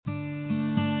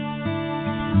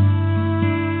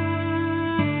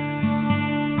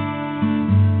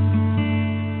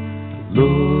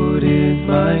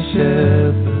my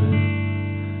shepherd,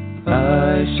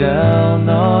 I shall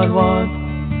not want.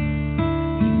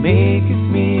 He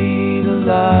maketh me to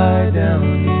lie down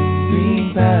in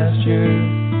green pastures.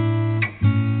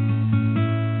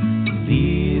 He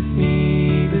leadeth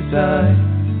me beside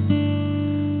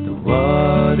the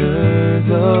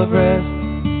waters of rest.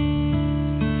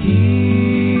 He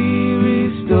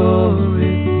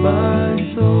restoreth my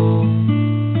soul.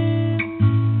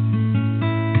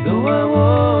 Though I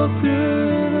walk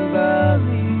through the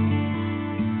valley,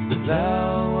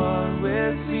 thou art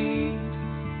with me.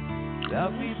 Thou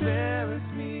preparest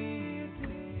me.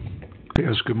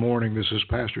 Yes, good morning. This is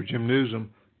Pastor Jim Nuzum.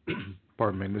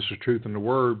 Pardon me. This is Truth in the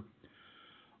Word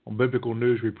on Biblical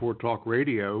News Report Talk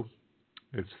Radio.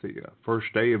 It's the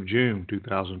first day of June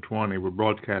 2020. We're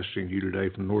broadcasting to you today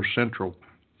from North Central,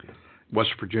 West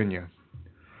Virginia.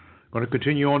 I'm going to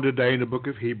continue on today in the book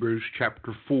of Hebrews,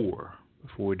 chapter 4.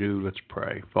 Before we do, let's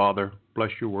pray. Father,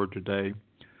 bless your word today.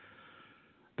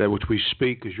 That which we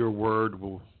speak as your word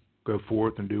will go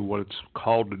forth and do what it's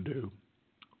called to do.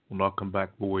 Will not come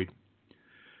back void.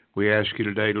 We ask you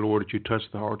today, Lord, that you touch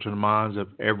the hearts and minds of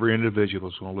every individual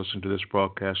that's going to listen to this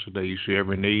broadcast today. You see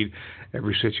every need,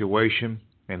 every situation,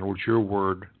 and Lord, it's your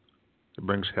word that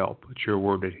brings help. It's your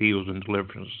word that heals and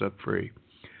delivers and sets free.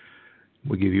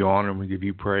 We give you honor and we give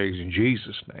you praise in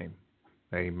Jesus' name.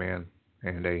 Amen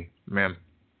and amen.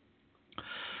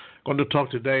 I'm going to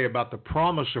talk today about the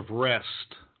promise of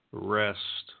rest.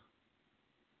 Rest.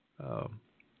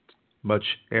 Much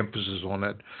emphasis on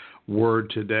that word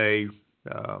today.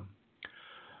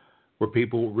 Where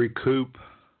people recoup,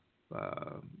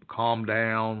 calm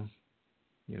down,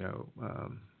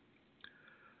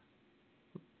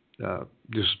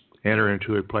 just enter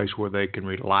into a place where they can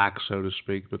relax, so to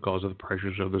speak, because of the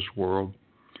pressures of this world.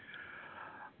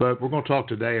 But we're going to talk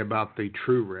today about the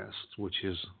true rest, which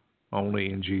is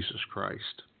only in Jesus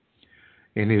Christ,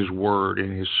 in His Word,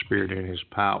 in His Spirit, in His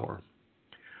power.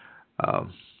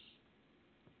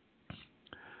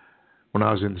 When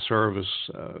I was in the service,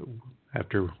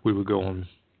 after we would go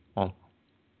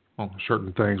on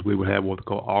certain things, we would have what they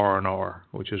call R&R,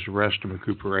 which is rest and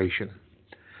recuperation.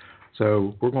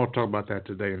 So we're going to talk about that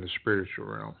today in the spiritual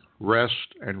realm.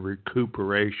 Rest and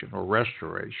recuperation, or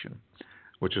restoration,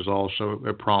 which is also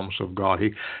a promise of God.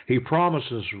 He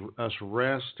promises us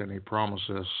rest, and He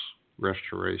promises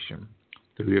restoration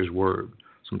through His Word.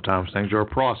 Sometimes things are a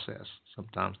process.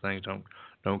 Sometimes things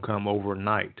don't come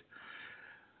overnight.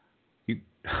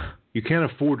 You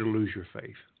can't afford to lose your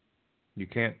faith. You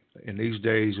can't, in these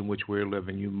days in which we're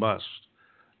living, you must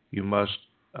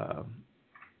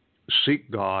seek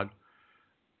God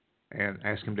and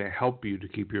ask Him to help you to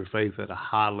keep your faith at a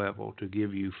high level, to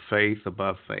give you faith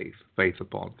above faith, faith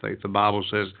upon faith. The Bible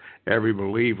says every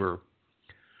believer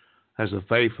has the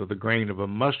faith of the grain of a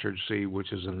mustard seed,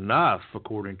 which is enough,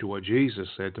 according to what Jesus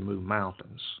said, to move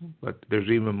mountains. But there's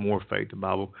even more faith. The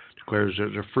Bible declares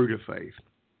there's a fruit of faith.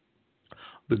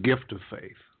 The gift of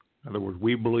faith. In other words,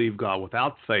 we believe God.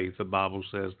 Without faith, the Bible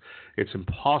says it's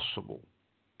impossible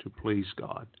to please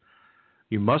God.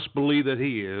 You must believe that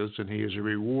He is, and He is a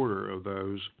rewarder of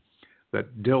those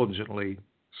that diligently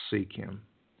seek Him.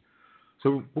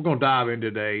 So we're going to dive in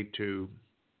today to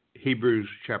Hebrews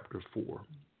chapter 4.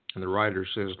 And the writer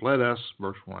says,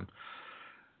 verse 1,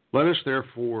 let us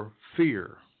therefore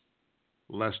fear,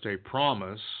 lest a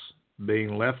promise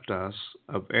being left us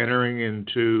of entering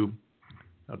into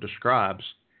describes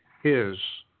His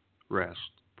rest,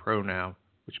 pronoun,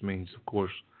 which means, of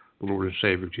course, the Lord and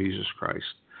Savior Jesus Christ.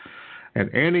 And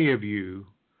any of you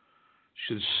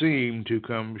should seem to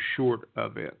come short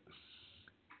of it.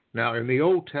 Now, in the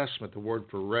Old Testament, the word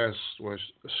for rest was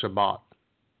Sabbath,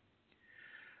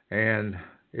 and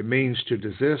it means to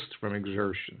desist from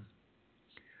exertion.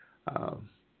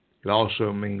 It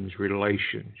also means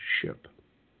relationship.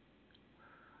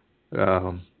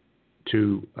 To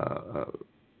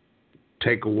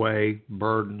take away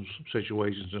burdens,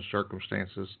 situations, and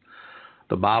circumstances.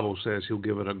 The Bible says He'll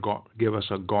give us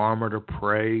a garment of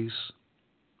praise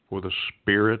for the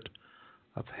spirit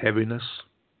of heaviness.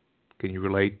 Can you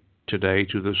relate today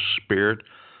to the spirit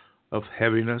of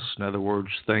heaviness? In other words,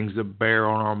 things that bear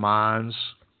on our minds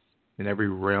in every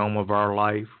realm of our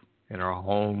life, in our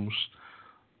homes,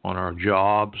 on our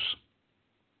jobs,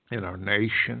 in our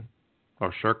nation,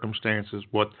 our circumstances,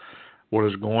 what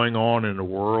is going on in the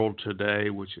world today,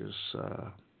 which is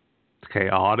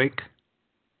chaotic,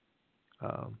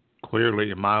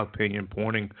 clearly, in my opinion,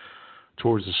 pointing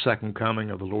towards the second coming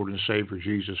of the Lord and Savior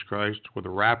Jesus Christ, or the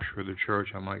rapture of the church,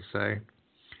 I might say.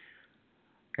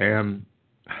 And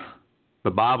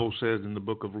the Bible says in the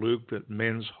book of Luke that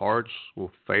men's hearts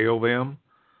will fail them,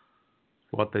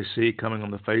 what they see coming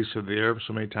on the face of the earth.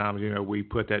 So many times, we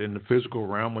put that in the physical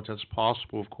realm, which that's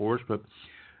possible, of course, but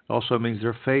it also means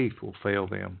their faith will fail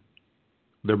them.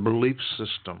 Their belief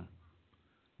system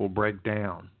will break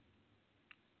down.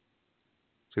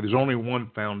 See, there's only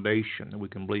one foundation that we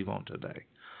can believe on today,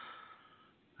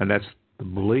 and that's the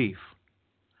belief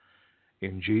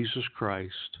in Jesus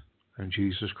Christ and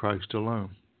Jesus Christ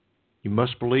alone. You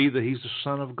must believe that He's the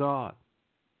Son of God,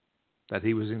 that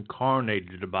He was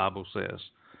incarnated, the Bible says,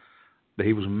 that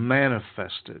He was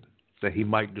manifested, that He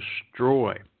might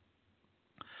destroy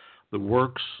the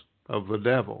works of the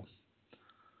devil.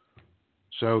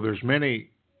 So there's many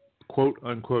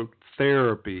quote-unquote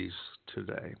therapies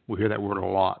today. We hear that word a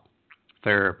lot.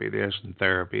 Therapy this and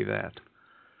therapy that.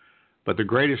 But the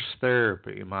greatest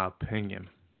therapy, in my opinion,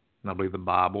 and I believe the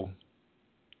Bible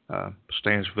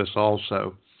stands for this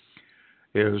also,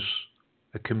 is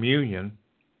a communion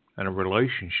and a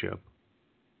relationship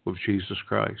with Jesus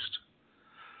Christ.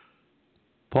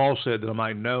 Paul said that I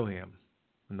might know Him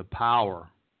and the power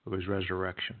of His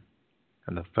resurrection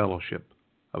and the fellowship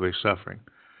of His suffering.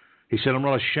 He said, I'm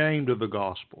not ashamed of the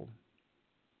gospel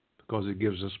because it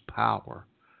gives us power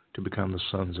to become the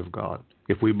sons of God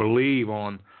if we believe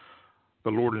on the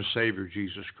Lord and Savior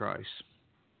Jesus Christ.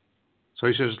 So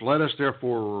he says, let us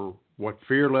therefore what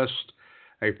fear, lest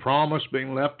a promise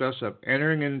being left us of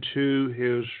entering into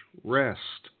His rest,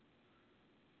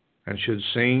 and should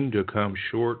seem to come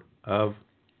short of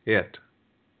it.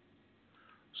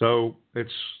 So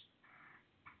it's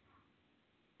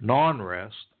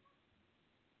non-rest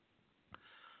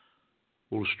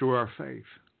will destroy our faith.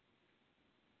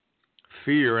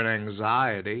 Fear and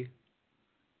anxiety,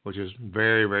 which is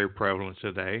very, very prevalent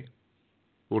today,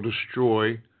 will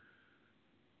destroy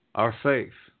our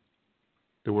faith.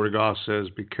 The Word of God says,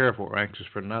 be careful or anxious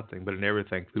for nothing, but in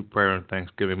everything, through prayer and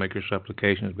thanksgiving, make your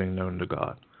supplications being known to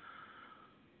God.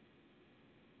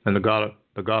 And the God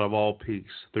of all peace,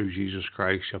 through Jesus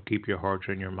Christ, shall keep your hearts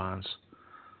and your minds.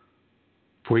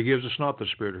 For He gives us not the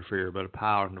spirit of fear, but of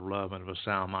power and of love and of a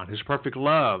sound mind. His perfect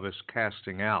love is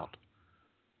casting out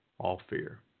all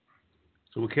fear.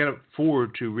 So we can't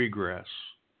afford to regress.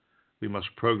 We must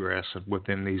progress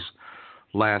within these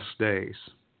last days.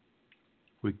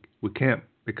 We can't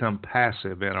become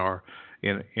passive in our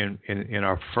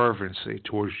fervency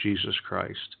towards Jesus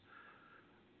Christ.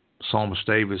 Psalmist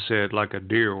David said, like a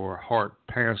deer or a hart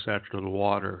pants after the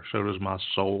water, so does my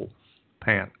soul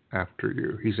pant after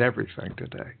you. He's everything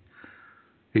today.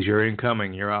 He's your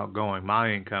incoming, your outgoing,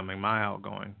 my incoming, my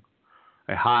outgoing.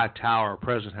 A high tower,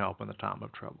 present help in the time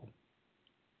of trouble.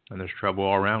 And there's trouble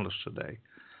all around us today.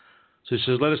 So he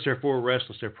says, let us therefore rest,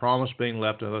 lest a promise being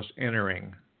left of us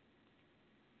entering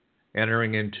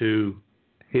into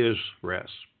His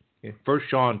rest. In 1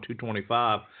 John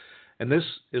 2:25, and this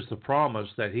is the promise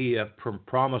that He hath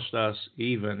promised us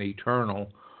even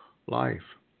eternal life.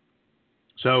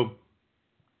 So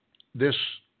this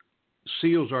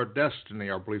seals our destiny,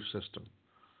 our belief system.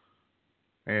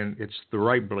 And it's the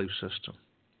right belief system.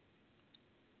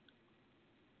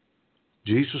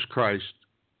 Jesus Christ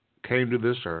came to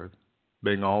this earth,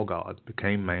 being all God,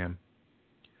 became man,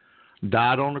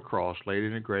 died on the cross, laid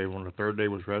in the grave, on the third day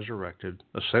was resurrected,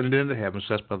 ascended into heaven,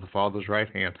 sat by the Father's right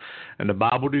hand, and the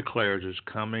Bible declares is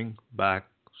coming back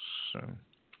soon.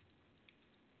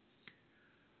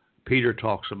 Peter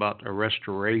talks about a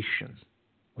restoration,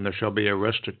 when there shall be a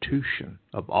restitution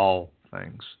of all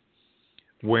things,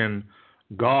 when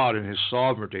God in His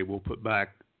sovereignty will put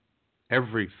back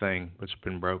everything that's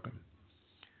been broken,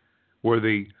 where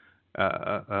the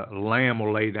lamb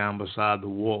will lay down beside the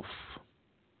wolf,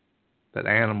 that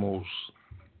animals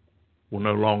will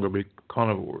no longer be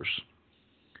carnivores,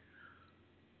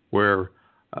 where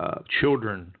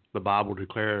children, the Bible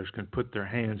declares, can put their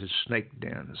hands in snake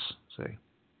dens. See,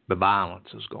 the violence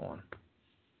is gone.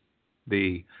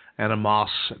 The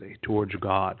animosity towards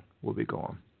God will be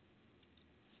gone.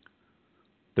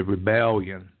 The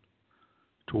rebellion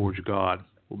towards God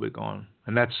will be gone.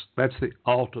 And that's the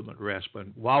ultimate rest. But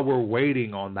while we're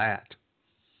waiting on that,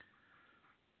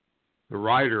 the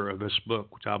writer of this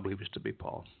book, which I believe is to be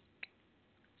Paul,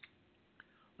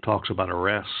 talks about a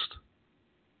rest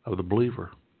of the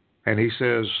believer. And he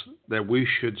says that we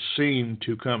should seem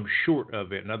to come short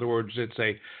of it. In other words,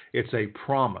 it's a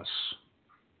promise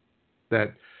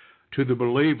that to the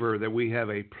believer that we have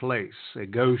a place, a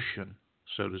Goshen,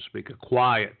 so to speak, a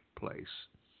quiet place.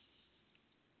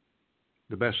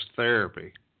 The best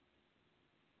therapy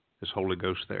is Holy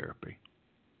Ghost therapy.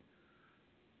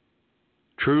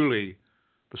 Truly,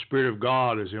 the Spirit of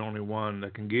God is the only one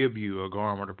that can give you a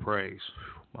garment of praise.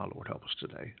 My Lord, help us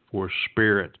today. For a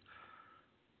spirit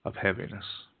of heaviness.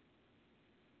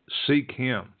 seek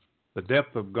Him. The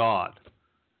depth of God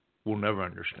we'll never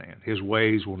understand. His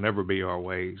ways will never be our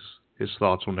ways. His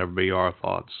thoughts will never be our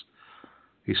thoughts.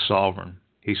 He's sovereign.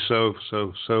 He's so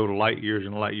light years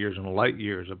and light years and light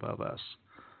years above us.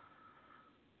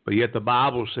 But yet the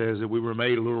Bible says that we were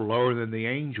made a little lower than the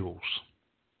angels.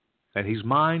 And He's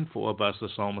mindful of us, the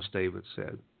psalmist David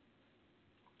said.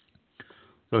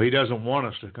 So He doesn't want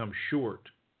us to come short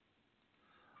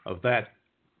of that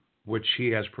which He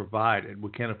has provided.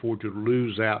 We can't afford to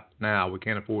lose out now. We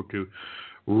can't afford to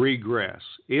regress.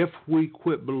 If we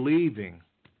quit believing,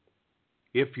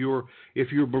 if your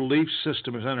belief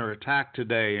system is under attack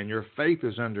today and your faith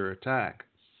is under attack,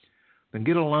 then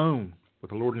get alone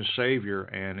with the Lord and Savior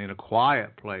and in a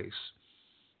quiet place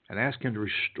and ask Him to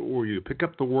restore you. Pick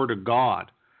up the Word of God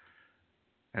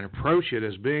and approach it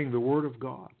as being the Word of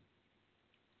God.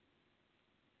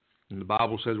 And the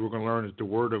Bible says we're going to learn that the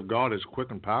Word of God is quick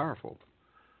and powerful.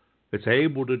 It's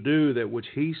able to do that which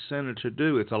He sent it to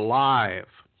do. It's alive.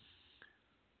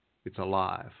 It's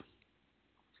alive.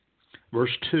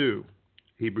 Verse 2,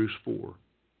 Hebrews 4.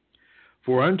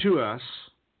 For unto us,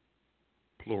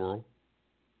 plural,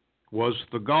 was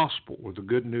the gospel, or the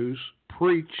good news,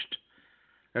 preached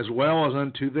as well as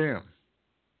unto them.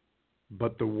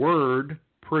 But the word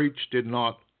preached did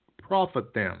not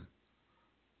profit them,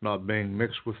 not being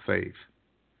mixed with faith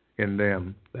in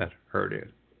them that heard it.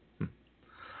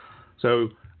 So,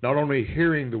 not only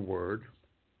hearing the word,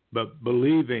 but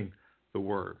believing the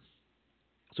word.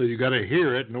 So you got to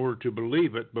hear it in order to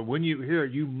believe it, but when you hear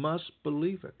it, you must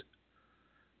believe it.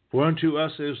 For unto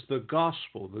us is the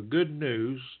gospel, the good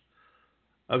news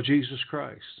of Jesus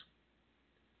Christ.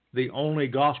 The only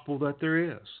gospel that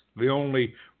there is. The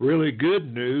only really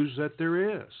good news that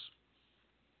there is.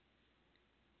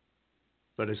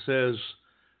 But it says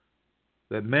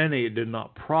that many did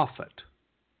not profit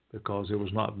because it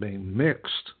was not being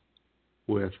mixed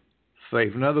with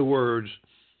faith. In other words,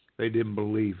 they didn't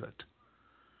believe it.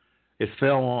 It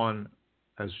fell on,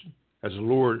 as the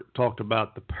Lord talked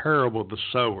about the parable of the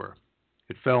sower,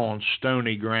 it fell on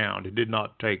stony ground. It did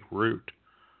not take root.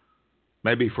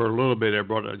 Maybe for a little bit it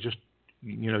brought just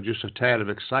a tad of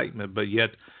excitement, but yet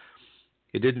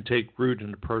it didn't take root in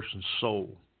the person's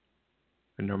soul,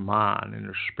 in their mind, in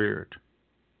their spirit,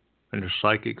 in their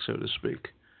psychic, so to speak.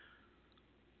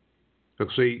 So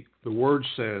see, the Word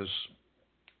says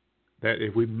that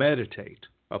if we meditate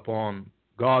upon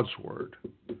God's Word,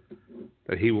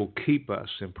 that He will keep us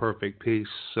in perfect peace.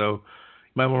 So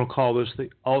you might want to call this the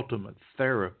ultimate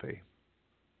therapy,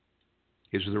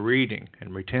 is the reading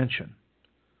and retention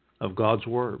of God's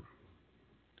Word.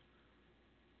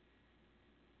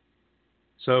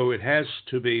 So it has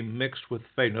to be mixed with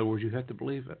faith. In other words, you have to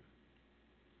believe it.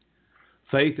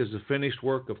 Faith is the finished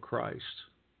work of Christ.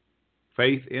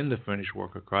 Faith in the finished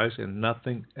work of Christ and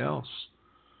nothing else.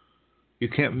 You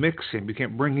can't mix Him. You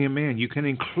can't bring Him in. You can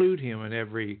include Him in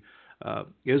every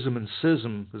ism and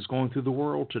schism that's going through the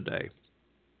world today.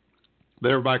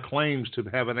 But everybody claims to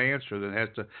have an answer that has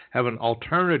to have an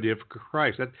alternative to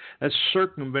Christ. That's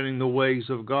circumventing the ways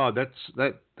of God.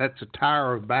 That's a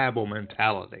Tower of Babel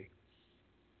mentality.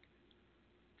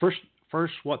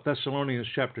 First, what Thessalonians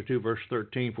chapter 2, verse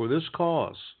 13, for this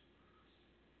cause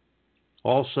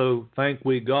also thank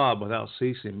we God without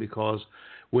ceasing, because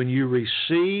when you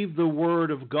received the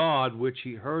word of God, which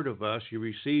ye heard of us, you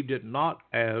received it not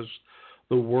as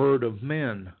the word of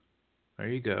men. There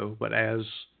you go. But as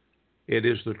it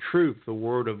is the truth, the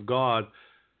word of God,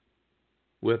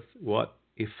 with what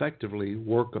effectively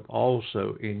worketh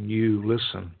also in you,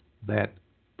 listen, that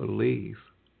believe.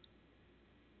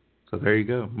 So there you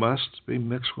go. Must be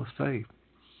mixed with faith.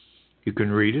 You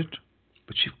can read it,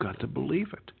 but you've got to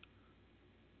believe it.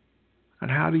 And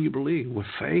how do you believe? With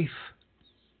faith.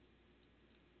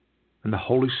 And the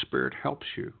Holy Spirit helps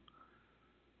you.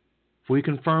 For He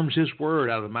confirms His word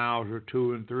out of the mouths of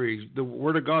 2 and 3. The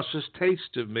word of God says,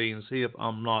 taste of me and see if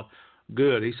I'm not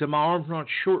good. He said, my arm's not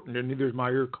shortened, and neither is my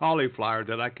ear cauliflower,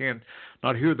 that I can't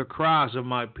not hear the cries of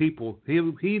my people. He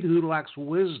who lacks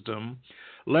wisdom,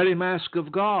 let him ask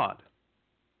of God,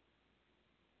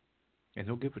 and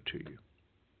He'll give it to you.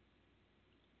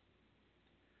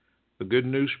 The good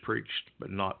news preached, but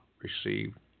not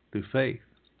received through faith.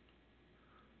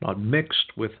 Not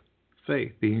mixed with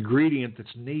faith. The ingredient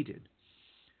that's needed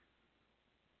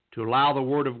to allow the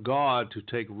Word of God to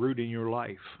take root in your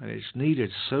life. And it's needed,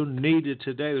 so needed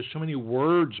today. There's so many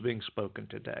words being spoken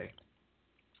today.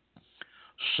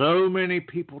 So many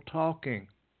people talking.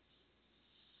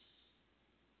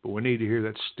 But we need to hear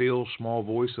that still small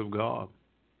voice of God,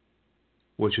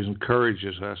 which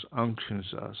encourages us,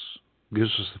 unctions us,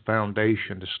 gives us the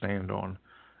foundation to stand on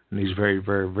in these very,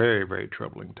 very, very, very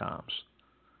troubling times.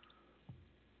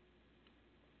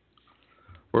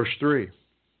 Verse 3,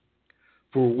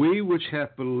 for we which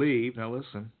have believed, now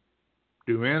listen,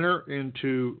 do enter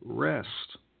into rest,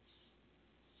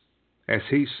 as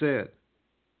he said.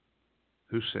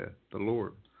 Who said? The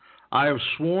Lord. I have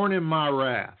sworn in my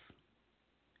wrath,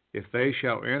 if they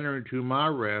shall enter into my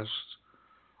rest,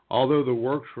 although the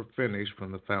works were finished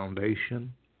from the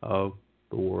foundation of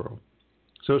the world.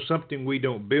 So something we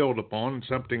don't build upon,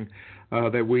 something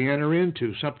that we enter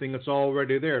into, something that's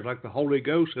already there. It's like the Holy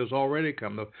Ghost has already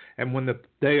come. And when the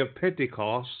day of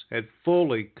Pentecost had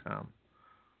fully come,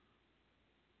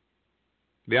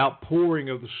 the outpouring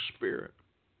of the Spirit.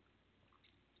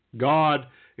 God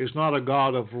is not a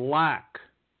God of lack.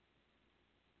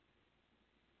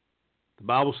 The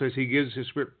Bible says he gives his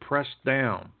Spirit pressed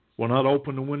down. Will not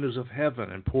open the windows of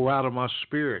heaven and pour out of my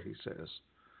Spirit, he says.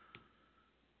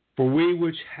 For we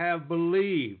which have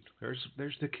believed,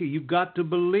 there's the key. You've got to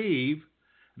believe,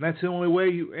 and that's the only way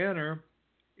you enter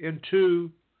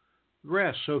into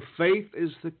rest. So faith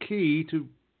is the key to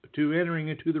entering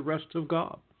into the rest of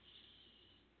God,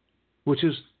 which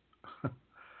is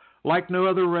like no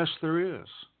other rest there is.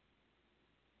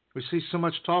 We see so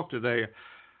much talk today.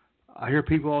 I hear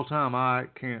people all the time, I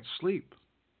can't sleep.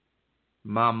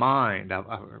 My mind,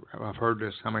 I've heard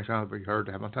this, how many times have we heard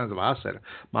it? How many times have I said it?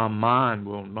 My mind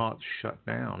will not shut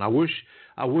down. I wish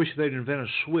they'd invent a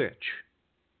switch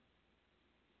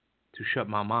to shut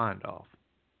my mind off.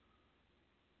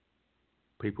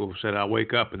 People have said I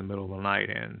wake up in the middle of the night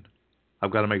and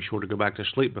I've got to make sure to go back to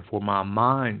sleep before my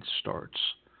mind starts.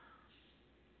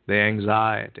 The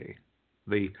anxiety,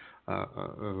 the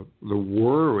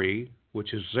worry,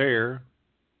 which is there,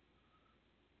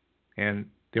 and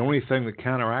the only thing that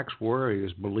counteracts worry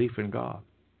is belief in God.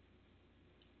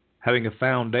 Having a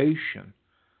foundation,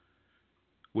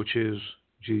 which is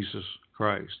Jesus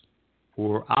Christ.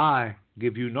 For I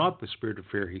give you not the spirit of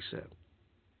fear, he said,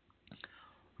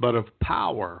 but of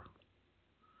power,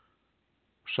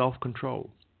 self-control,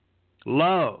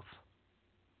 love,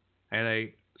 and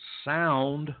a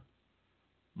sound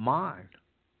mind.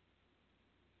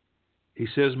 He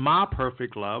says, my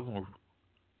perfect love, we'll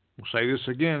say this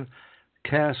again,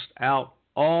 cast out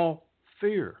all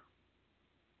fear.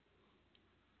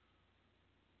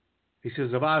 He says,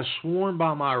 if I have sworn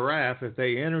by my wrath, if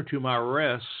they enter to my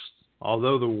rest,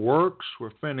 although the works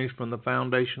were finished from the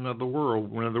foundation of the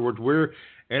world. In other words, we're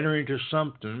entering into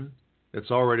something that's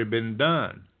already been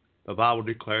done. The Bible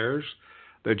declares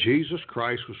that Jesus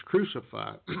Christ was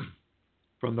crucified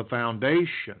from the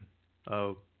foundation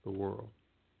of the world.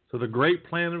 So the great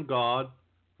plan of God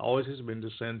always has been to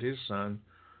send his Son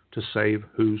to save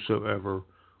whosoever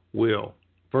will.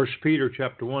 1 Peter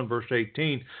chapter 1, verse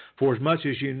 18, for as much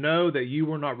as you know that you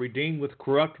were not redeemed with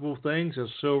corruptible things as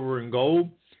silver and gold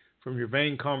from your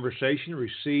vain conversation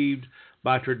received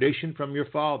by tradition from your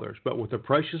fathers, but with the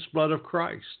precious blood of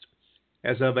Christ,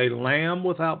 as of a lamb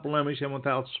without blemish and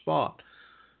without spot,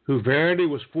 who verily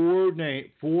was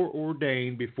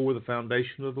foreordained before the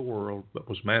foundation of the world, but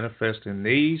was manifest in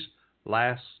these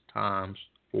last times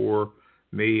for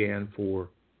me and for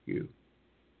you.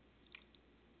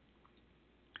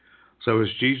 So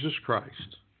it's Jesus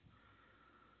Christ,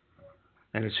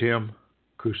 and it's him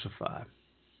crucified.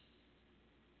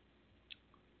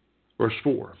 Verse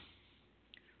 4,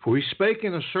 for he spake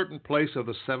in a certain place of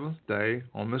the seventh day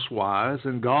on this wise,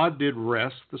 and God did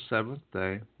rest the seventh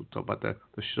day, we'll talk about that,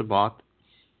 the Shabbat,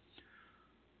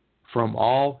 from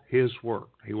all his work.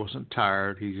 He wasn't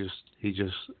tired, he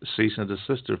just ceased and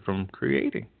desisted from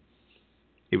creating.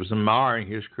 He was admiring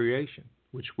his creation,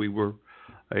 which we were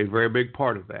a very big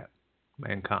part of that,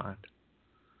 mankind.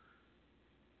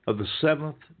 Of the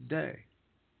seventh day,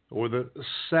 or the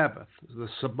Sabbath, the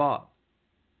Sabbath.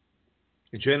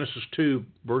 In Genesis 2,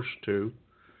 verse 2,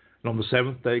 and on the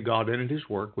seventh day God ended his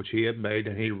work which he had made,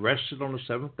 and he rested on the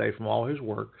seventh day from all his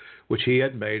work which he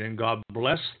had made. And God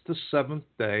blessed the seventh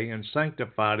day and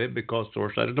sanctified it, because,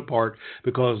 or set it apart,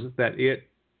 because that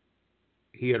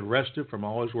he had rested from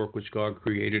all his work which God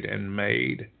created and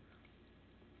made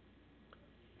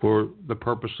for the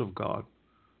purpose of God.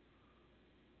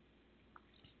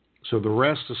 So the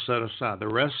rest is set aside. The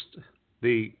rest,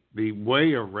 the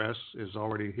way of rest is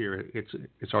already here.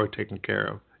 It's already taken care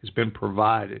of. It's been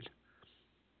provided.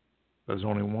 There's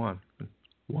only one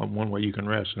way you can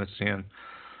rest, and it's in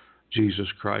Jesus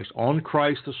Christ. On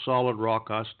Christ, the solid rock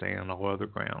I stand. All other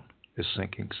ground is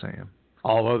sinking sand.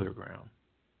 All other ground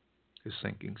is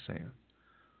sinking sand.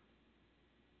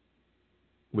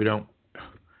 We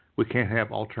can't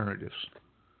have alternatives.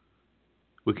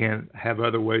 We can't have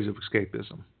other ways of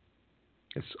escapism.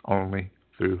 It's only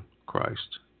through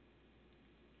Christ.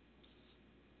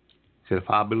 He said, if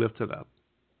I be lifted up,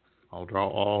 I'll draw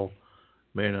all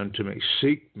men unto me.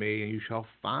 Seek me, and you shall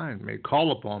find me.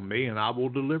 Call upon me, and I will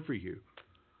deliver you.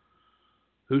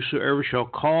 Whosoever shall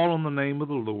call on the name of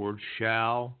the Lord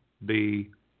shall be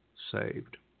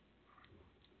saved.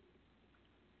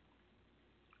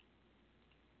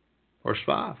 Verse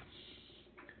 5.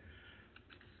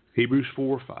 Hebrews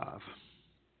 4:5.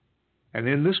 And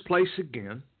in this place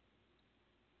again,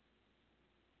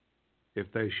 if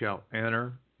they shall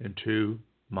enter into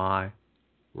my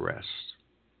rest.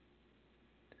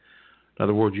 In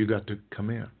other words, you got to come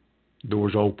in. The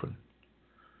door's open.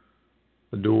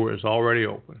 The door is already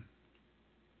open.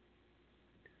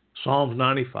 Psalms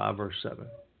 95, verse 7.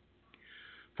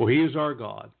 For he is our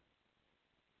God,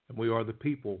 and we are the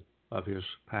people of his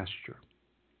pasture,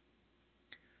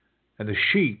 and the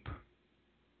sheep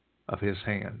of his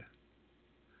hand.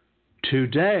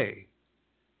 Today,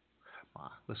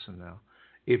 listen now,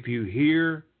 if you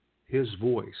hear his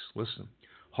voice, listen,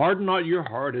 harden not your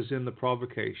heart as in the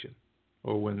provocation,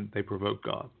 or when they provoke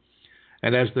God.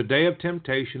 And as the day of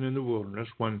temptation in the wilderness,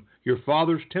 when your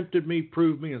fathers tempted me,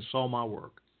 proved me, and saw my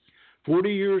work.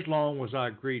 40 years long was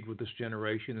I grieved with this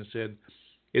generation, and said,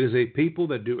 it is a people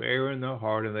that do err in their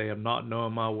heart, and they have not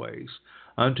known my ways,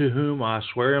 unto whom I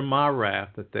swear in my wrath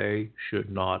that they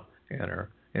should not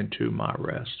enter into my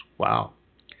rest. Wow.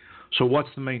 So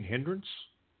what's the main hindrance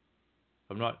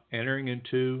of not entering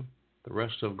into the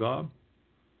rest of God?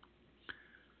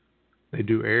 They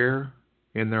do err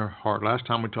in their heart. Last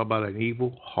time we talked about an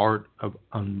evil heart of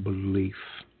unbelief.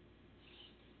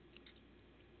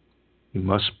 You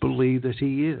must believe that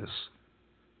he is,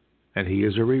 and he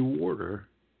is a rewarder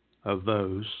of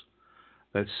those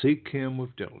that seek him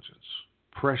with diligence,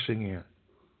 pressing in.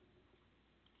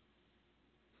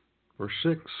 Verse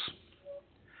 6.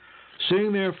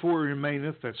 Seeing therefore it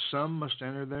remaineth that some must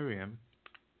enter therein,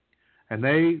 and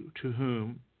they to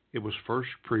whom it was first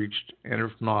preached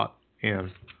entereth not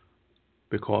in,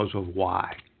 because of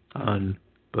why?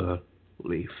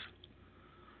 Unbelief.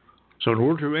 So in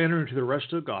order to enter into the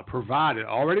rest of God,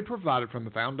 already provided from the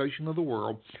foundation of the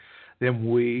world, then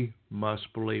we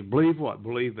must believe. Believe what?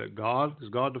 Believe that God is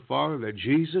God the Father, that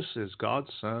Jesus is God's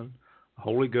Son, the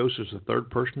Holy Ghost is the third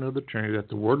person of the Trinity, that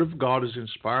the Word of God is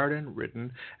inspired and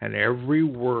written, and every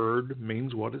word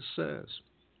means what it says.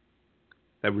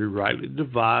 That we rightly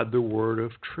divide the word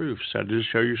of truth. So to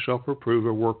show yourself approved,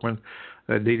 a workman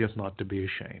that needeth not to be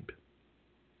ashamed.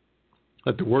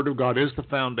 That the Word of God is the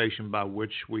foundation by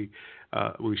which we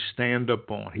stand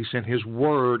upon. He sent His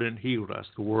Word and healed us.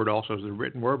 The Word also is the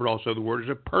written Word, but also the Word is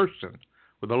a person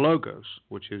with a logos,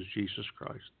 which is Jesus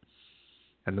Christ.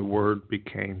 And the Word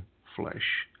became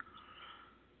flesh.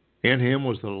 In Him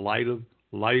was the light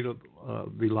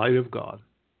of God,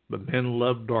 but men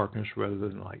loved darkness rather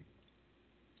than light.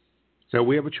 So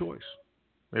we have a choice.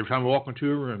 Every time we walk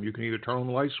into a room, you can either turn on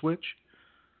the light switch,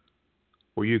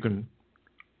 or you can,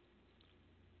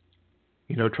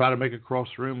 try to make it across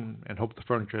the room and hope the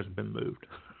furniture hasn't been moved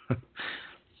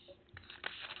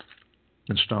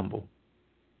and stumble.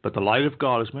 But the light of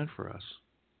God is meant for us.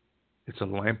 It's a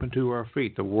lamp unto our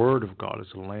feet. The Word of God is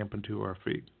a lamp unto our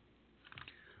feet.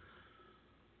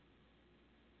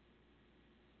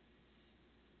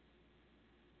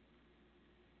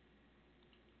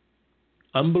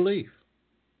 Unbelief.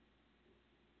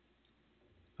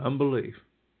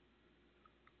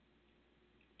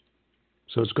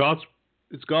 So it's God's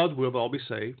will that all be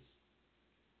saved.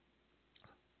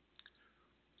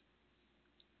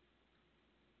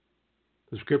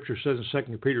 The Scripture says in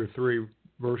 2 Peter 3,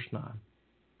 verse 9,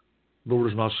 the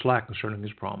Lord is not slack concerning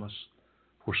His promise,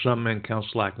 for some men count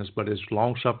slackness, but is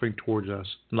long-suffering towards us,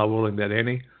 not willing that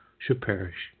any should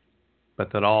perish,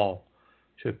 but that all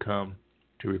should come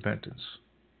to repentance.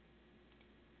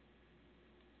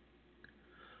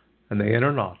 And they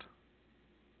enter not.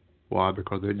 Why?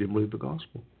 Because they didn't believe the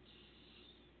gospel.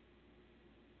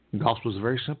 The gospel is a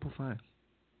very simple thing.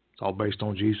 It's all based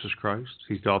on Jesus Christ.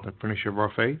 He's the author and finisher of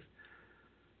our faith.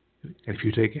 And if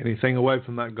you take anything away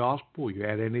from that gospel, you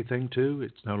add anything to,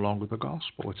 it's no longer the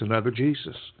gospel. It's another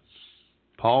Jesus.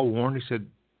 Paul warned, he said,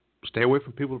 stay away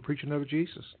from people who preach another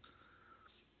Jesus.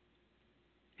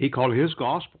 He called it his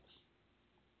gospel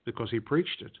because he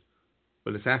preached it.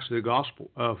 But it's actually the gospel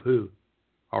of who?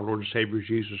 Our Lord and Savior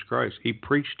Jesus Christ. He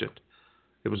preached it.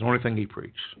 It was the only thing he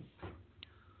preached.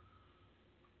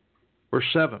 Verse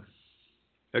 7.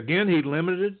 Again, he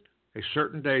limited a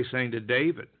certain day, saying to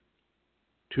David,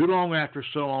 too long after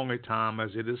so long a time,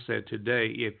 as it is said today,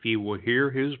 if ye will hear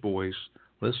his voice,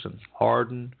 listen,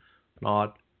 harden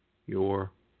not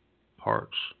your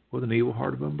hearts with an evil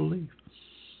heart of unbelief.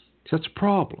 That's a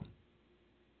problem.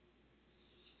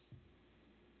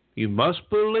 You must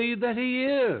believe that He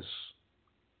is.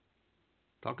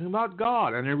 Talking about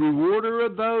God, and a rewarder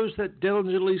of those that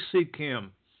diligently seek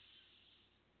Him.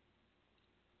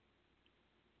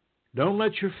 Don't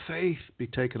let your faith be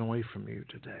taken away from you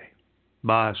today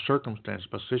by circumstance,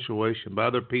 by situation, by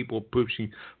other people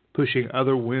pushing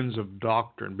other winds of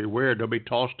doctrine. Beware, don't be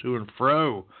tossed to and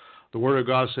fro. The Word of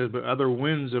God says, but other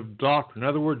winds of doctrine. In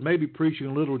other words, maybe preaching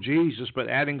a little Jesus, but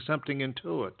adding something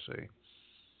into it, see.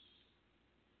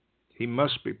 He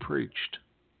must be preached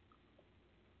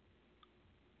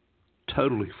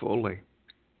totally, fully.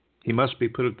 He must be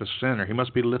put at the center. He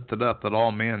must be lifted up that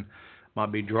all men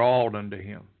might be drawn unto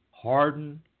Him.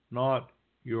 Harden not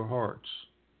your hearts.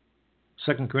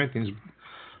 2 Corinthians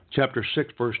chapter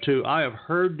 6, verse 2, I have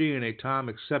heard thee in a time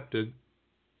accepted,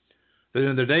 that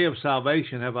in the day of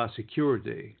salvation have I secured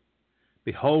thee.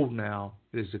 Behold, now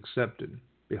it is accepted.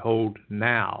 Behold,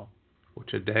 now, for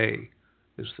today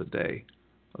is the day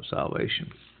of salvation.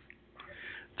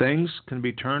 Things can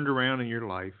be turned around in your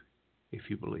life if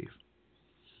you believe.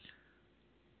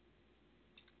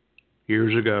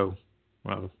 Years ago,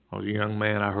 when I was a young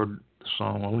man, I heard the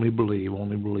song, Only Believe,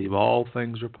 Only Believe. All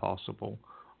things are possible.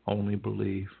 Only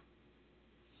believe.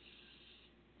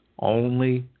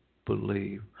 Only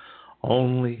believe.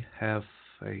 Only have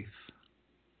faith.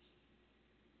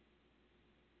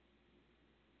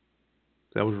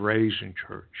 I was raised in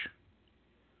church.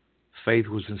 Faith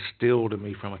was instilled in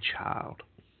me from a child.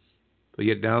 But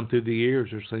yet down through the years,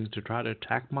 there's things to try to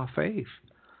attack my faith,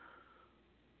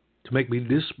 to make me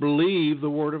disbelieve the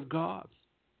Word of God.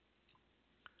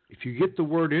 If you get the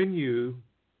Word in you,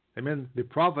 amen, the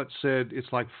prophet said,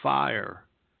 it's like fire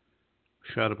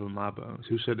shut up in my bones.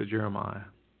 Who said to Jeremiah?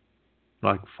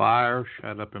 Like fire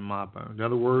shut up in my bones. In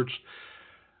other words,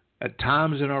 at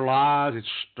times in our lives, it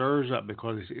stirs up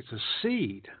because it's a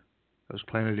seed that was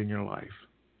planted in your life.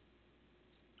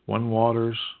 One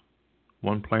waters,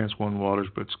 one plants, one waters,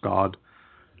 but it's God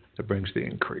that brings the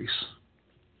increase.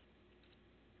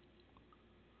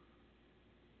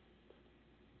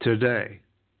 Today,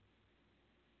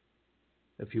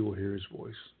 if you will hear His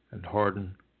voice and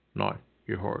harden not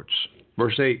your hearts.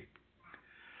 Verse 8,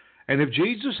 and if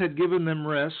Jesus had given them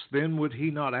rest, then would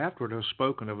He not afterward have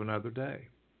spoken of another day?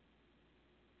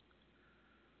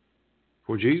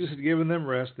 For Jesus had given them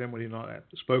rest, then would He not have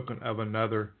spoken of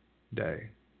another day?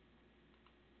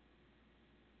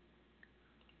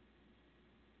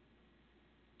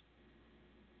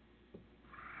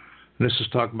 And this is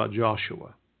talking about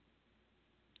Joshua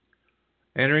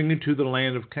entering into the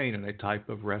land of Canaan, a type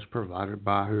of rest provided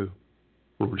by who?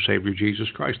 Lord and Savior Jesus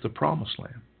Christ, the promised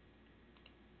land.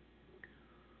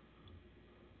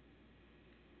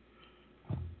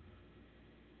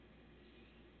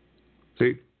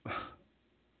 See,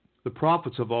 the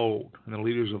prophets of old and the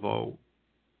leaders of old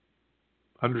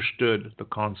understood the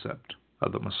concept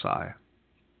of the Messiah.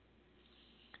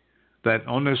 That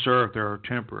on this earth there are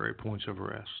temporary points of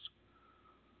rest,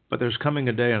 but there's coming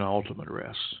a day of ultimate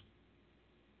rest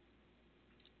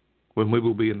when we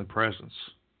will be in the presence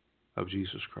of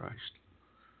Jesus Christ.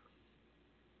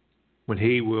 When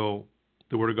He will,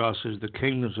 the Word of God says, the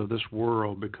kingdoms of this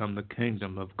world become the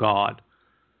kingdom of God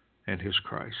and His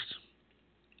Christ.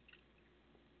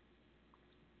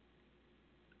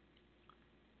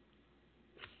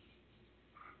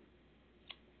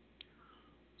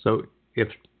 So if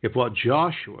what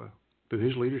Joshua, through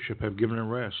his leadership, have given them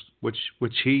rest, which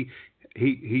he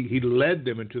led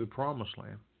them into the promised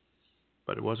land,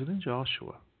 but it wasn't in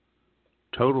Joshua.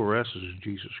 Total rest is in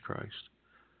Jesus Christ.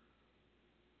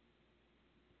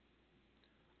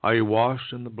 Are you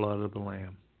washed in the blood of the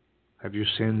Lamb? Have your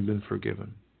sins been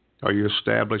forgiven? Are you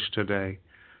established today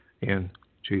in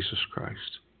Jesus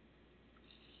Christ?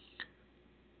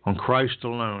 On Christ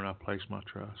alone I place my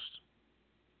trust.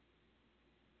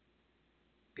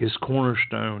 His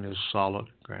cornerstone is solid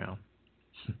ground.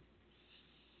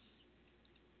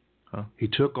 He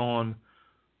took on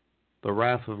the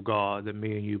wrath of God that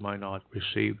me and you might not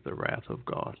receive the wrath of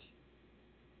God.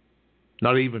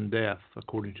 Not even death,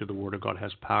 according to the Word of God,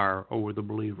 has power over the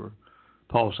believer.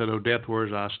 Paul said, O death, where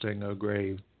is thy sting? O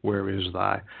grave, where is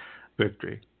thy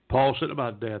victory? Paul said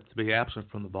about death, to be absent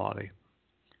from the body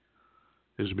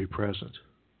is to be present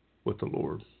with the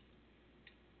Lord.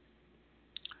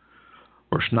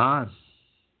 Verse 9.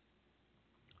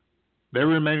 There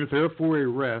remaineth therefore a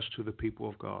rest to the people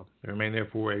of God. There remaineth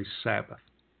therefore a Sabbath,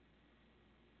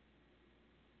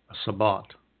 a Sabbath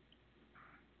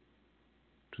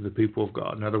to the people of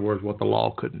God. In other words, what the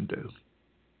law couldn't do.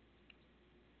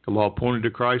 The law pointed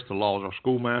to Christ. The law is our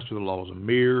schoolmaster. The law is a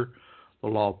mirror. The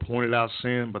law pointed out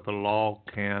sin, but the law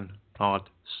cannot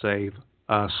save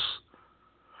us.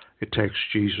 It takes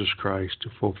Jesus Christ to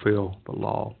fulfill the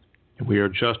law. And we are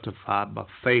justified by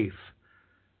faith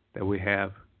that we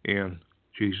have in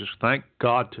Jesus. Thank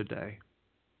God today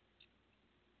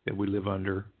that we live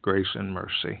under grace and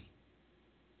mercy.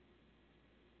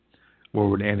 Where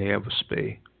would any of us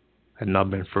be had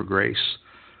not been for grace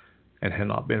and had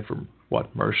not been for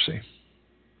what? Mercy.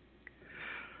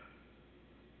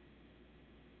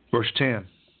 Verse 10.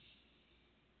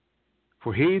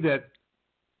 For he that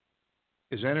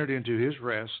is entered into his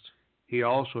rest, he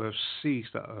also has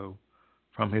ceased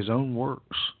from his own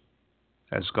works,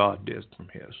 as God did from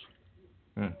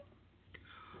his.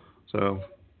 So,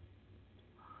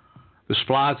 this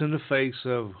flies in the face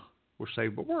of we're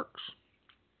saved by works.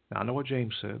 Now, I know what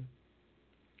James said.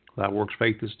 Without works,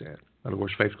 faith is dead. In other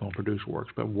words, faith is going to produce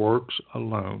works. But works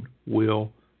alone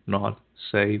will not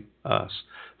save us.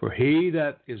 For he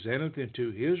that is entered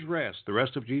into his rest, the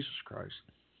rest of Jesus Christ,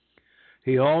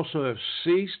 he also has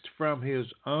ceased from his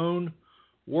own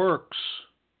works.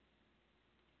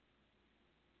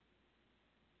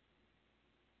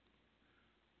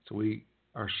 So we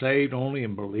are saved only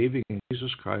in believing in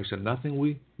Jesus Christ, and nothing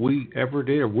we ever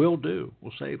did or will do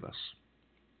will save us.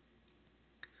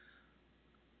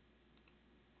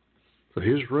 So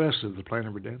his rest is the plan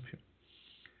of redemption.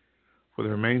 For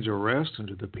there remains a rest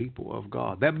unto the people of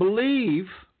God that believe,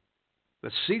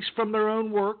 that cease from their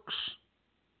own works,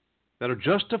 that are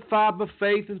justified by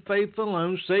faith and faith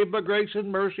alone, saved by grace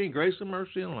and grace and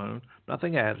mercy alone,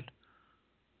 nothing added.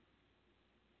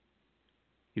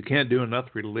 You can't do enough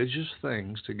religious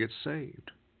things to get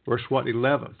saved. Verse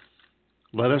 11.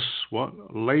 Let us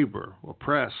labor or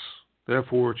press,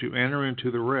 therefore, to enter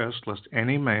into the rest, lest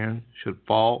any man should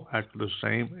fall after the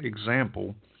same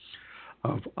example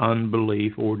of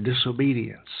unbelief or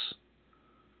disobedience.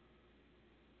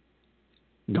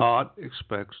 God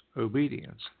expects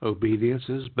obedience. Obedience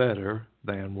is better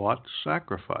than what?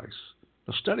 Sacrifice.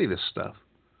 Now study this stuff.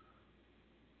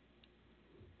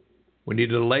 We need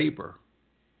to labor,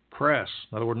 press.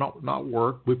 In other words, not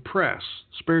work, we press,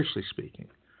 spiritually speaking.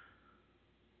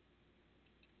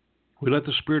 We let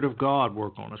the Spirit of God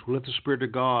work on us. We let the Spirit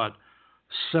of God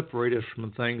separate us from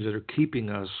the things that are keeping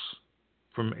us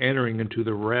from entering into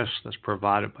the rest that's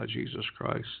provided by Jesus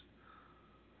Christ.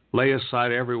 Lay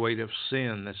aside every weight of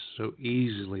sin that so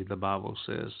easily, the Bible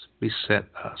says, beset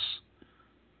us.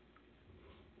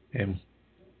 And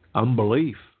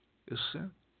unbelief is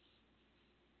sin.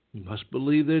 You must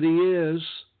believe that He is,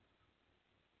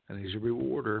 and He's a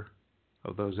rewarder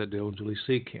of those that diligently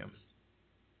seek Him.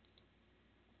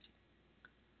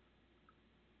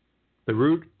 The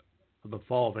root of the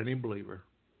fall of any believer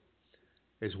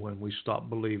is when we stop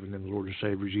believing in the Lord and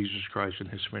Savior Jesus Christ and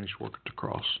His finished work at the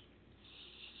cross.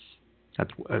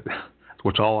 That's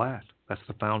what's all at. That's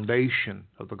the foundation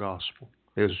of the gospel.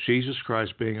 It is Jesus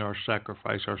Christ being our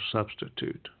sacrifice, our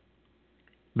substitute,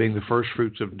 being the first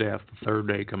fruits of death, the third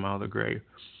day come out of the grave,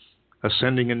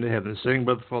 ascending into heaven, sitting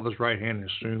by the Father's right hand,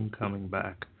 and soon coming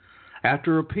back.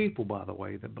 After a people, by the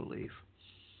way, that believe.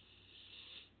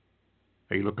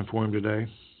 Are you looking for Him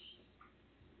today?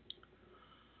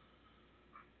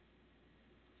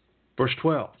 Verse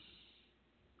 12.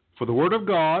 For the word of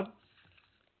God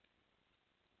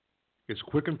is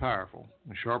quick and powerful,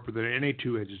 and sharper than any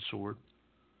two-edged sword,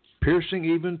 piercing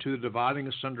even to the dividing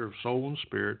asunder of soul and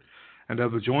spirit, and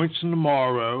of the joints and the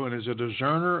marrow, and is a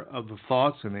discerner of the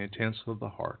thoughts and the intents of the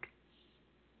heart.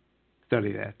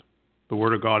 Study that. The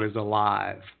Word of God is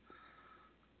alive.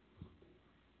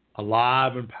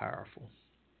 Alive and powerful,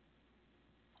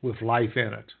 with life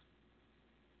in it.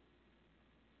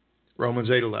 Romans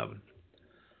 8:11.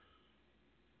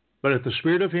 But if the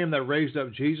Spirit of Him that raised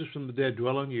up Jesus from the dead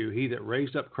dwell in you, He that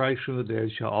raised up Christ from the dead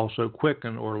shall also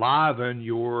quicken or liven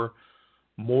your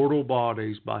mortal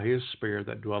bodies by His Spirit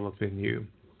that dwelleth in you.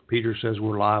 Peter says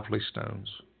we're lively stones.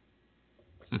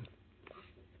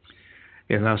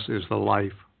 In us is the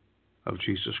life of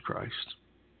Jesus Christ.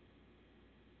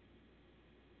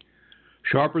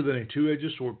 Sharper than a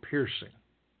two-edged sword, piercing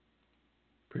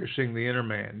the inner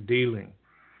man, dealing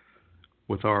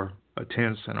with our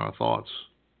intents and our thoughts.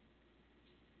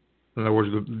 In other words,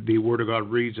 the Word of God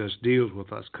reads us, deals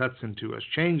with us, cuts into us,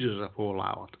 changes us if we'll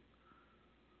allow it.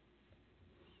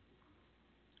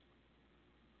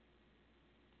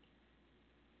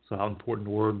 So how important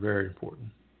the Word? Very important.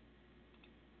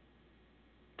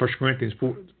 1 Corinthians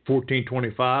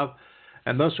 14:25,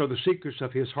 and thus are the secrets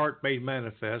of his heart made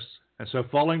manifest, and so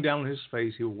falling down on his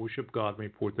face he will worship God and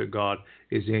report that God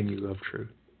is in you of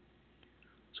truth.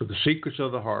 So the secrets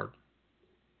of the heart,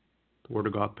 the Word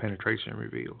of God penetrates and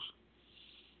reveals.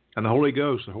 And the Holy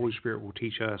Ghost, the Holy Spirit, will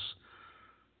teach us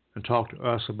and talk to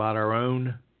us about our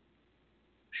own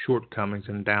shortcomings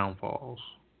and downfalls.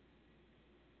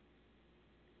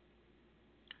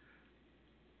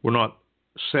 We're not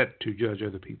set to judge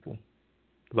other people.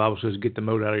 The Bible says get the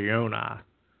mote out of your own eye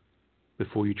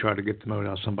before you try to get the mote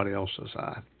out of somebody else's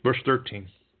eye. Verse 13.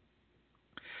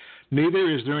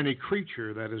 Neither is there any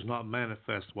creature that is not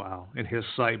manifest in his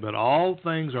sight, but all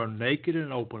things are naked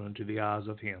and open unto the eyes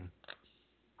of him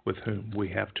with whom we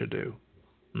have to do.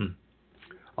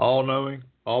 All knowing,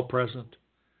 all present,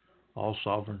 all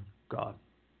sovereign God.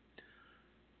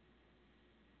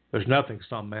 There's nothing that's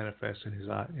not manifest in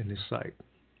his sight,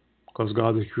 because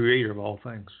God is the creator of all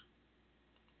things.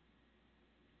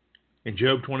 In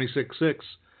Job 26:6,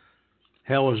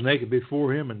 hell is naked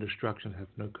before him, and destruction hath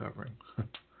no covering.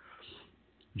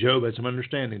 Job had some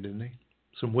understanding, didn't he?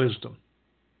 Some wisdom.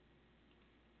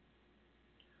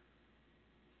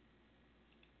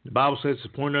 The Bible says it's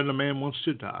appointed unto man once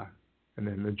to die, and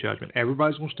then the judgment.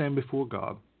 Everybody's going to stand before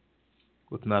God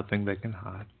with nothing they can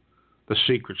hide. The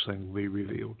secrets thing will be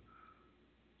revealed.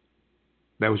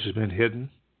 That which has been hidden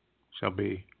shall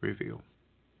be revealed.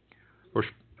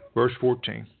 Verse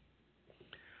 14.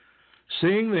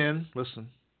 Seeing then, listen,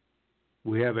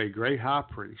 we have a great high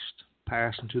priest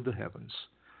passed into the heavens,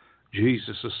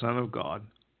 Jesus, the Son of God,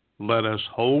 let us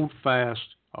hold fast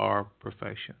our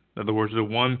profession. In other words, the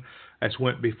one that's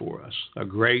went before us, a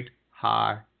great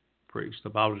high priest. The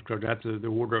Bible describes after the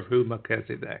order of who?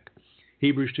 Melchizedek.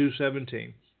 Hebrews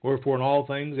 2:17. Wherefore in all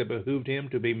things it behooved him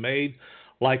to be made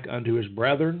like unto his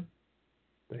brethren,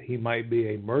 that he might be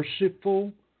a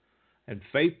merciful and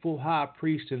faithful high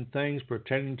priest in things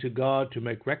pertaining to God, to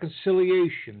make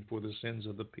reconciliation for the sins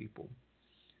of the people.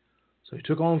 So he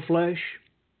took on flesh,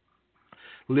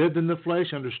 lived in the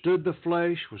flesh, understood the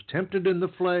flesh, was tempted in the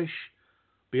flesh,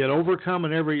 but yet overcome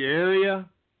in every area,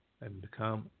 and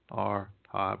become our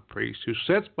high priest, who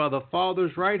sits by the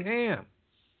Father's right hand,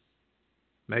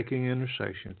 making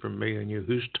intercession for me and you,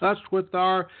 who's touched with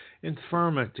our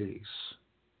infirmities,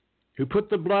 who put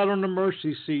the blood on the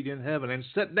mercy seat in heaven and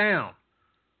sat down.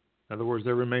 In other words,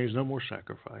 there remains no more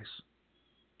sacrifice.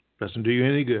 Doesn't do you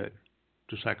any good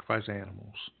to sacrifice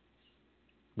animals.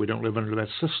 We don't live under that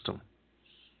system.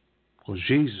 Well,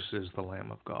 Jesus is the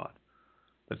Lamb of God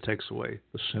that takes away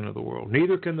the sin of the world.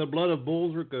 Neither can the blood of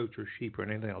bulls or goats or sheep or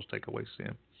anything else take away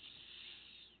sin,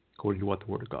 according to what the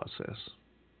Word of God says.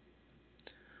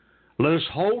 Let us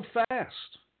hold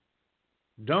fast.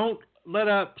 Don't let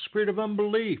a spirit of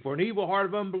unbelief or an evil heart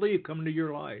of unbelief come into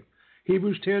your life.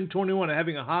 Hebrews 10:21,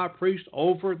 having a high priest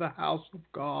over the house of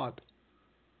God.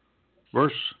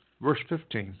 Verse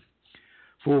 15.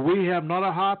 For we have not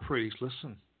a high priest,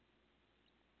 listen,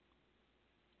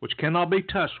 which cannot be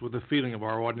touched with the feeling of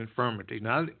our own infirmity.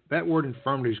 Now, that word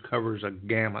infirmities covers a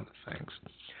gamut of things.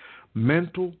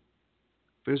 Mental,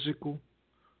 physical,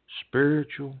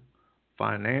 spiritual,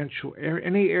 financial,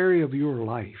 any area of your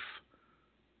life.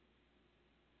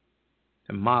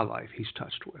 In my life, he's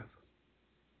touched with.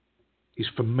 He's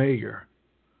familiar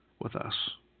with us.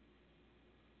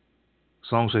 The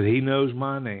song said, he knows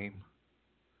my name.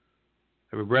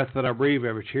 Every breath that I breathe,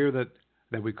 every tear that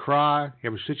we cry,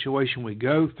 every situation we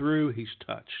go through, he's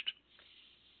touched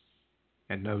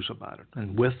and knows about it,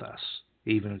 and with us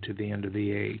even to the end of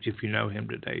the age, if you know him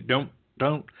today. Don't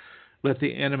let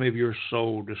the enemy of your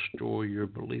soul destroy your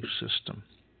belief system.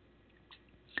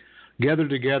 Gather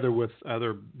together with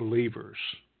other believers.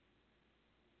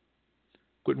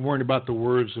 Quit worrying about the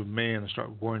words of man and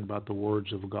start worrying about the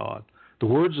words of God. The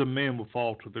words of men will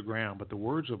fall to the ground, but the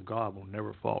words of God will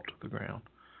never fall to the ground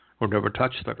or never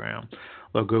touch the ground.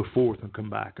 They'll go forth and come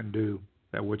back and do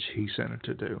that which he sent it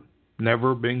to do.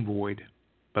 Never being void,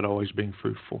 but always being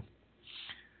fruitful.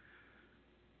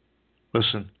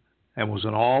 Listen, and was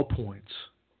in all points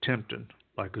tempted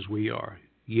like as we are,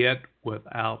 yet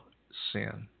without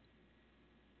sin.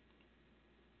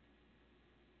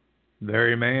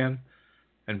 Very man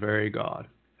and very God.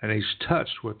 And he's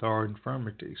touched with our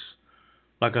infirmities.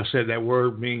 Like I said, that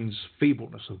word means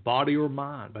feebleness of body or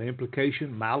mind. By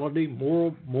implication, malady,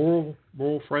 moral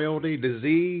frailty,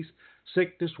 disease,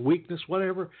 sickness, weakness,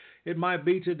 whatever it might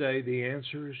be today, the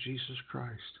answer is Jesus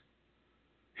Christ.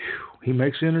 He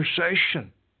makes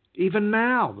intercession. Even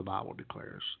now, the Bible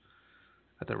declares,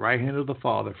 at the right hand of the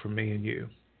Father for me and you.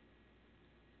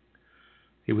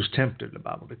 He was tempted, the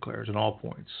Bible declares, in all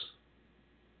points.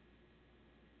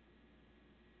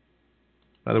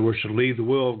 In other words, to leave the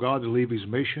will of God, to leave his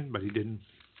mission, but he didn't.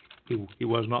 He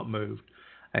was not moved.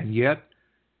 And yet,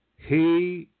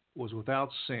 he was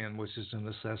without sin, which is a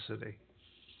necessity,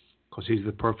 because he's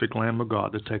the perfect Lamb of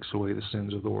God that takes away the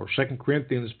sins of the world. 2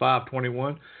 Corinthians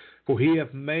 5:21, for he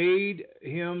hath made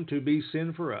him to be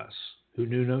sin for us, who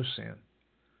knew no sin,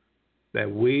 that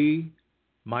we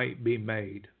might be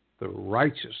made the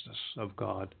righteousness of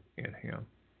God in him.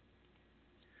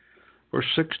 Verse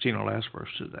 16, our last verse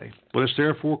today. Let us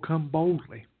therefore come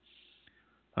boldly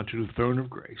unto the throne of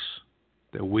grace,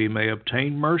 that we may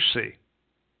obtain mercy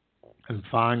and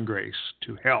find grace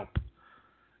to help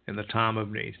in the time of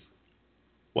need.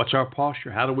 What's our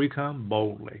posture? How do we come?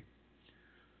 Boldly.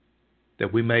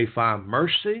 That we may find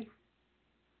mercy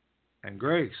and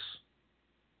grace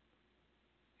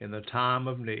in the time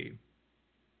of need.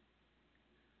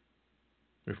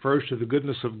 It refers to the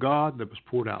goodness of God that was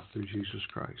poured out through Jesus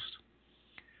Christ.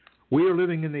 We are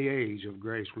living in the age of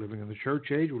grace. We're living in the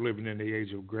church age. We're living in the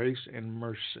age of grace and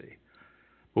mercy.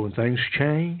 But when things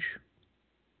change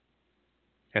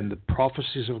and the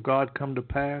prophecies of God come to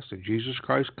pass and Jesus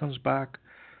Christ comes back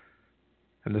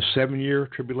and the 7-year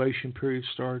tribulation period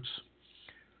starts,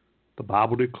 the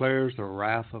Bible declares the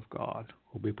wrath of God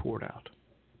will be poured out.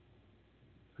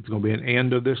 It's going to be an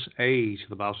end of this age.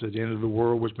 The Bible says the end of the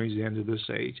world, which means the end of this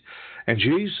age. And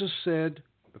Jesus said,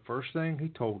 the first thing he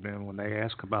told them when they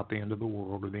asked about the end of the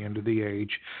world or the end of the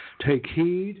age, take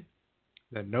heed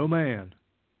that no man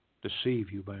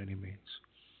deceive you by any means.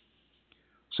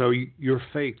 So your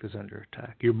faith is under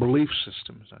attack. Your belief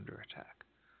system is under attack.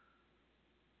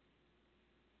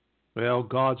 Well,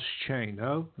 God's changed.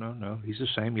 No. He's the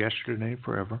same yesterday, today, and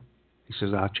forever. He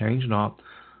says, I change not.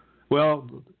 Well,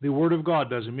 the word of God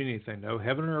doesn't mean anything. No,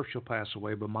 heaven and earth shall pass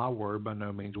away, but my word by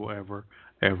no means will ever,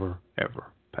 ever, ever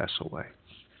pass away.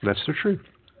 That's the truth.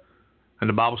 And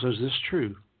the Bible says this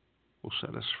truth will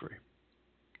set us free.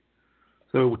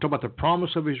 So we're talking about the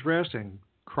promise of his rest and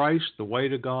Christ, the way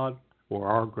to God, or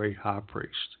our great high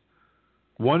priest.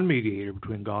 One mediator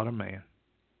between God and man,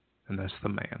 and that's the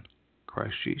man,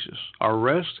 Christ Jesus. Our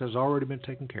rest has already been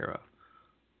taken care of,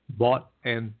 bought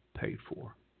and paid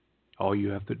for. All you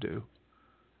have to do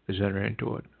is enter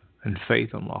into it, and faith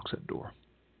unlocks that door.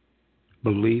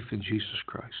 Belief in Jesus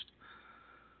Christ.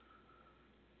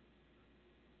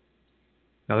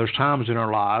 Now, there's times in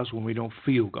our lives when we don't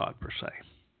feel God per se.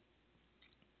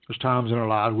 There's times in our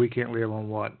lives we can't live on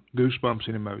what? Goosebumps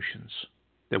and emotions.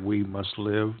 That we must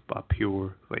live by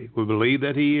pure faith. We believe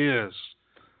that he is.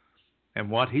 And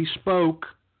what he spoke,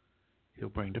 he'll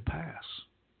bring to pass.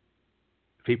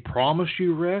 If he promised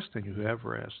you rest, then you have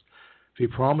rest. If he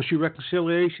promised you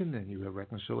reconciliation, then you have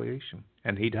reconciliation.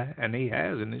 And he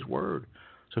has in his word.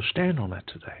 So stand on that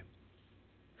today.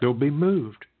 Don't be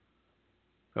moved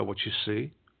by what you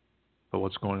see, by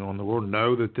what's going on in the world.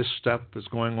 Know that this stuff that's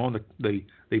going on,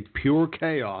 the pure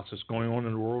chaos that's going on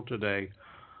in the world today,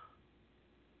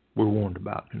 we're warned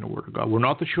about in the Word of God. We're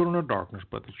not the children of darkness,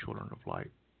 but the children of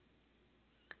light.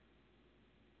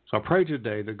 So I pray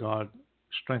today that God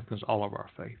strengthens all of our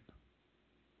faith.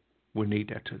 We need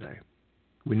that today.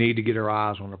 We need to get our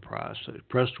eyes on the prize, so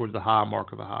press toward the high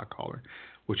mark of the high calling,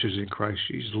 which is in Christ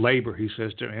Jesus. Labor, he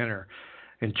says, to enter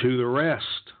into the rest,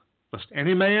 lest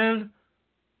any man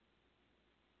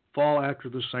fall after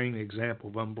the same example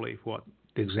of unbelief. What?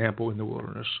 The example in the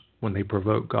wilderness when they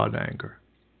provoked God to anger.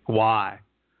 Why?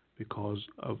 Because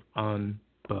of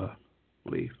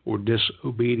unbelief or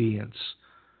disobedience.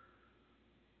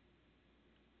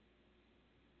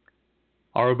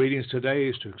 Our obedience today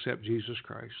is to accept Jesus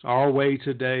Christ. Our way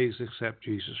today is to accept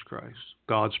Jesus Christ,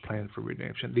 God's plan for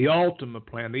redemption. The ultimate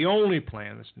plan, the only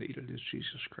plan that's needed is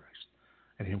Jesus Christ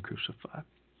and him crucified.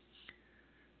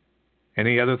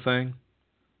 Any other thing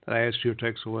that adds to or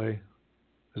takes away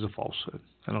is a falsehood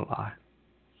and a lie.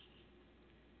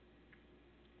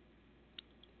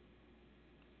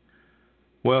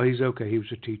 Well, he's okay. He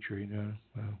was a teacher, you know.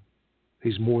 Well,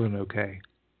 he's more than okay.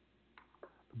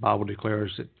 The Bible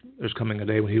declares that there's coming a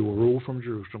day when he will rule from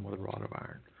Jerusalem with a rod of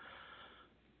iron.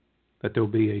 That there will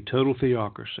be a total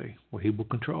theocracy where he will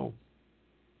control.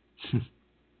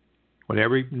 When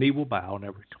every knee will bow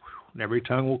and every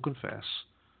tongue will confess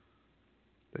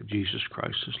that Jesus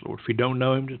Christ is Lord. If you don't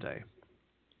know him today,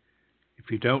 if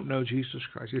you don't know Jesus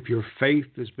Christ, if your faith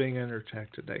is being under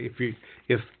attack today,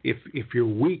 if you're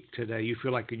weak today, you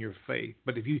feel like in your faith,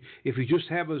 but if you just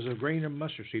have as a grain of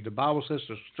mustard seed, the Bible says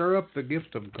to stir up the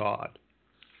gift of God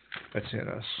that's in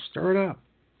us. Stir it up.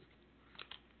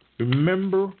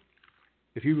 Remember,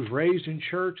 if you was raised in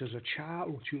church as a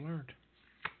child, what you learned.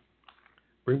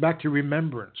 Bring back to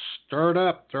remembrance. Stir it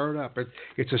up. Stir it up.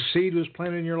 It's a seed that was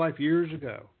planted in your life years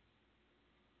ago.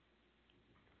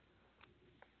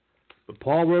 But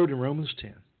Paul wrote in Romans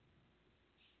 10,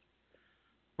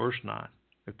 verse 9,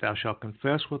 if thou shalt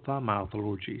confess with thy mouth the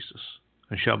Lord Jesus,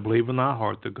 and shalt believe in thy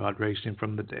heart that God raised him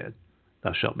from the dead,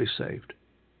 thou shalt be saved.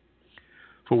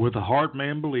 For with the heart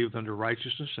man believeth unto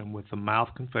righteousness, and with the mouth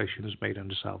confession is made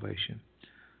unto salvation.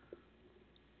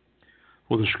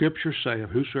 For the Scriptures say, of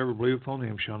whosoever believeth on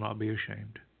him shall not be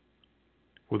ashamed.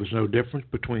 For there's no difference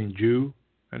between Jew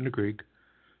and the Greek.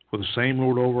 For the same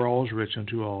Lord over all is rich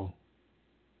unto all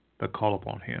that call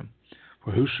upon him.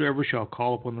 For whosoever shall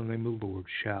call upon the name of the Lord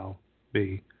shall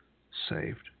be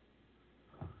saved.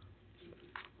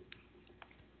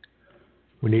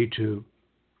 We need to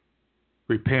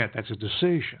repent. That's a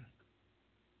decision.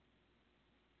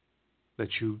 That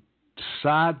you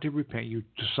decide to repent. You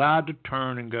decide to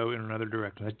turn and go in another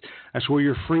direction. That's where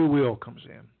your free will comes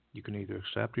in. You can either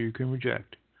accept or you can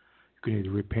reject. You can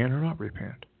either repent or not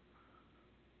repent.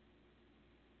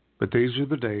 But these are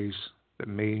the days that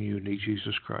me and you need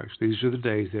Jesus Christ. These are the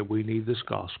days that we need this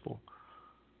gospel.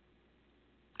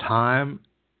 Time,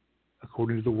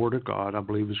 according to the Word of God, I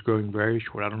believe is growing very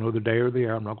short. I don't know the day or the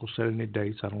hour. I'm not going to set any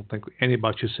dates. I don't think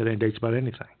anybody should set any dates about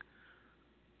anything.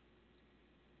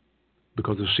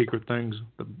 Because the secret things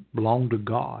that belong to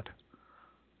God.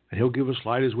 And He'll give us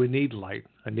light as we need light,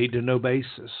 a need-to-know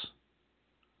basis.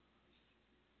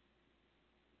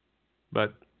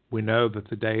 But we know that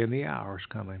the day and the hour is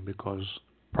coming because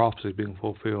prophecy is being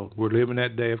fulfilled. We're living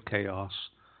that day of chaos.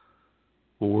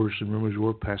 Wars and rumors of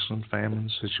war, pestilence,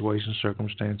 famines, situations,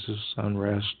 circumstances,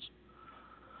 unrest.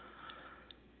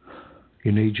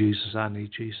 You need Jesus. I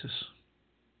need Jesus.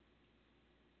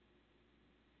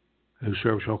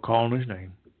 Whosoever shall call on his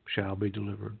name shall be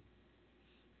delivered.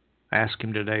 Ask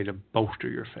him today to bolster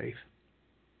your faith.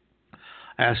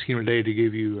 Ask him today to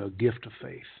give you a gift of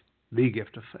faith, the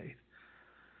gift of faith.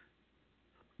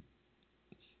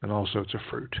 And also it's a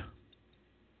fruit.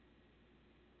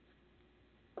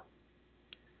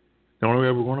 The only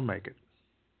way we're going to make it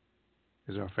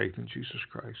is our faith in Jesus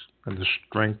Christ and the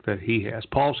strength that He has.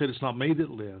 Paul said, it's not me that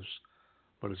lives,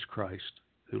 but it's Christ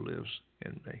who lives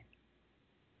in me.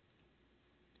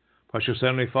 Precious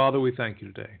Heavenly Father, we thank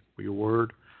you today for your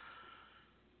word.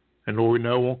 And Lord, we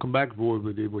know it won't come back void.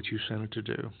 We did what you sent it to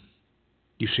do.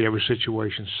 You see every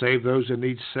situation. Save those that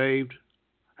need saved.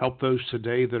 Help those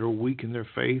today that are weak in their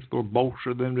faith. Lord,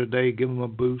 bolster them today. Give them a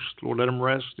boost. Lord, let them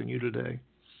rest in you today.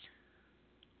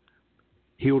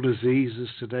 Heal diseases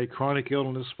today, chronic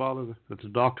illness, Father, that the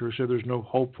doctor said there's no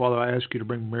hope. Father, I ask you to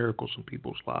bring miracles in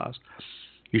people's lives.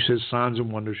 You said signs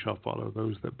and wonders shall follow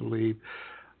those that believe.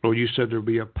 Lord, you said there will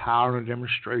be a power and a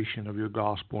demonstration of your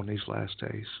gospel in these last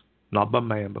days, not by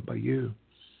man, but by you.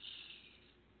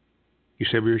 You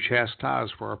said we are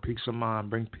chastised for our peace of mind.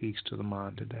 Bring peace to the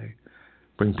mind today.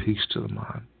 Bring peace to the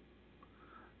mind.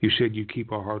 You said you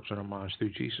keep our hearts and our minds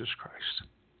through Jesus Christ.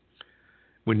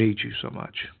 We need you so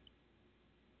much.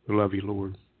 We love you,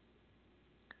 Lord.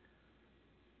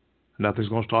 Nothing's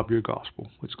going to stop your gospel.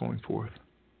 It's going forth.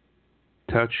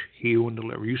 Touch, heal, and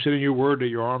deliver. You said in your word that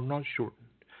your arm not shortened.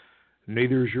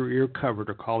 Neither is your ear covered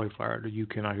or cauliflower that you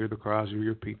cannot hear the cries of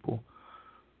your people.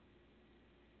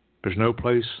 There's no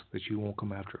place that you won't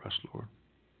come after us, Lord.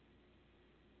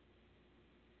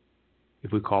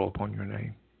 If we call upon your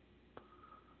name.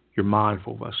 You're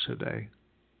mindful of us today.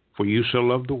 For you so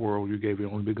loved the world, you gave your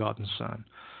only begotten Son,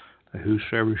 that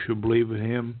whosoever should believe in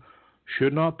him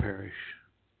should not perish,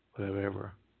 but have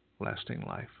everlasting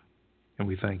life. And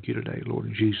we thank you today, Lord,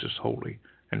 in Jesus' holy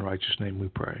and righteous name we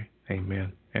pray.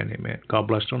 Amen and amen. God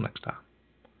bless till next time.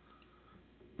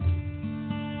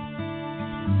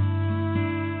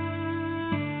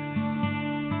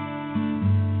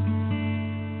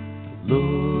 The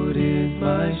Lord is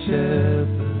my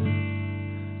shepherd,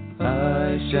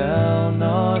 I shall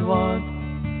not want.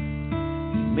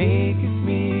 He maketh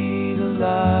me to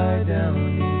lie down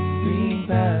in green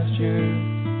pastures.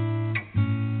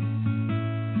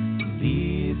 He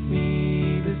leadeth me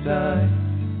beside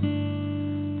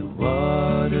the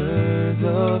waters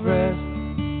of rest.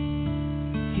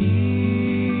 He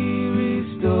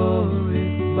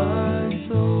restoreth my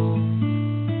soul.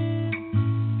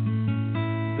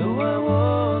 Though I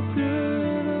walk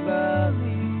through the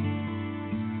valley,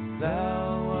 thou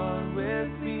art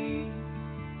with me.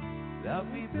 Thou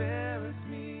preparest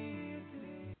me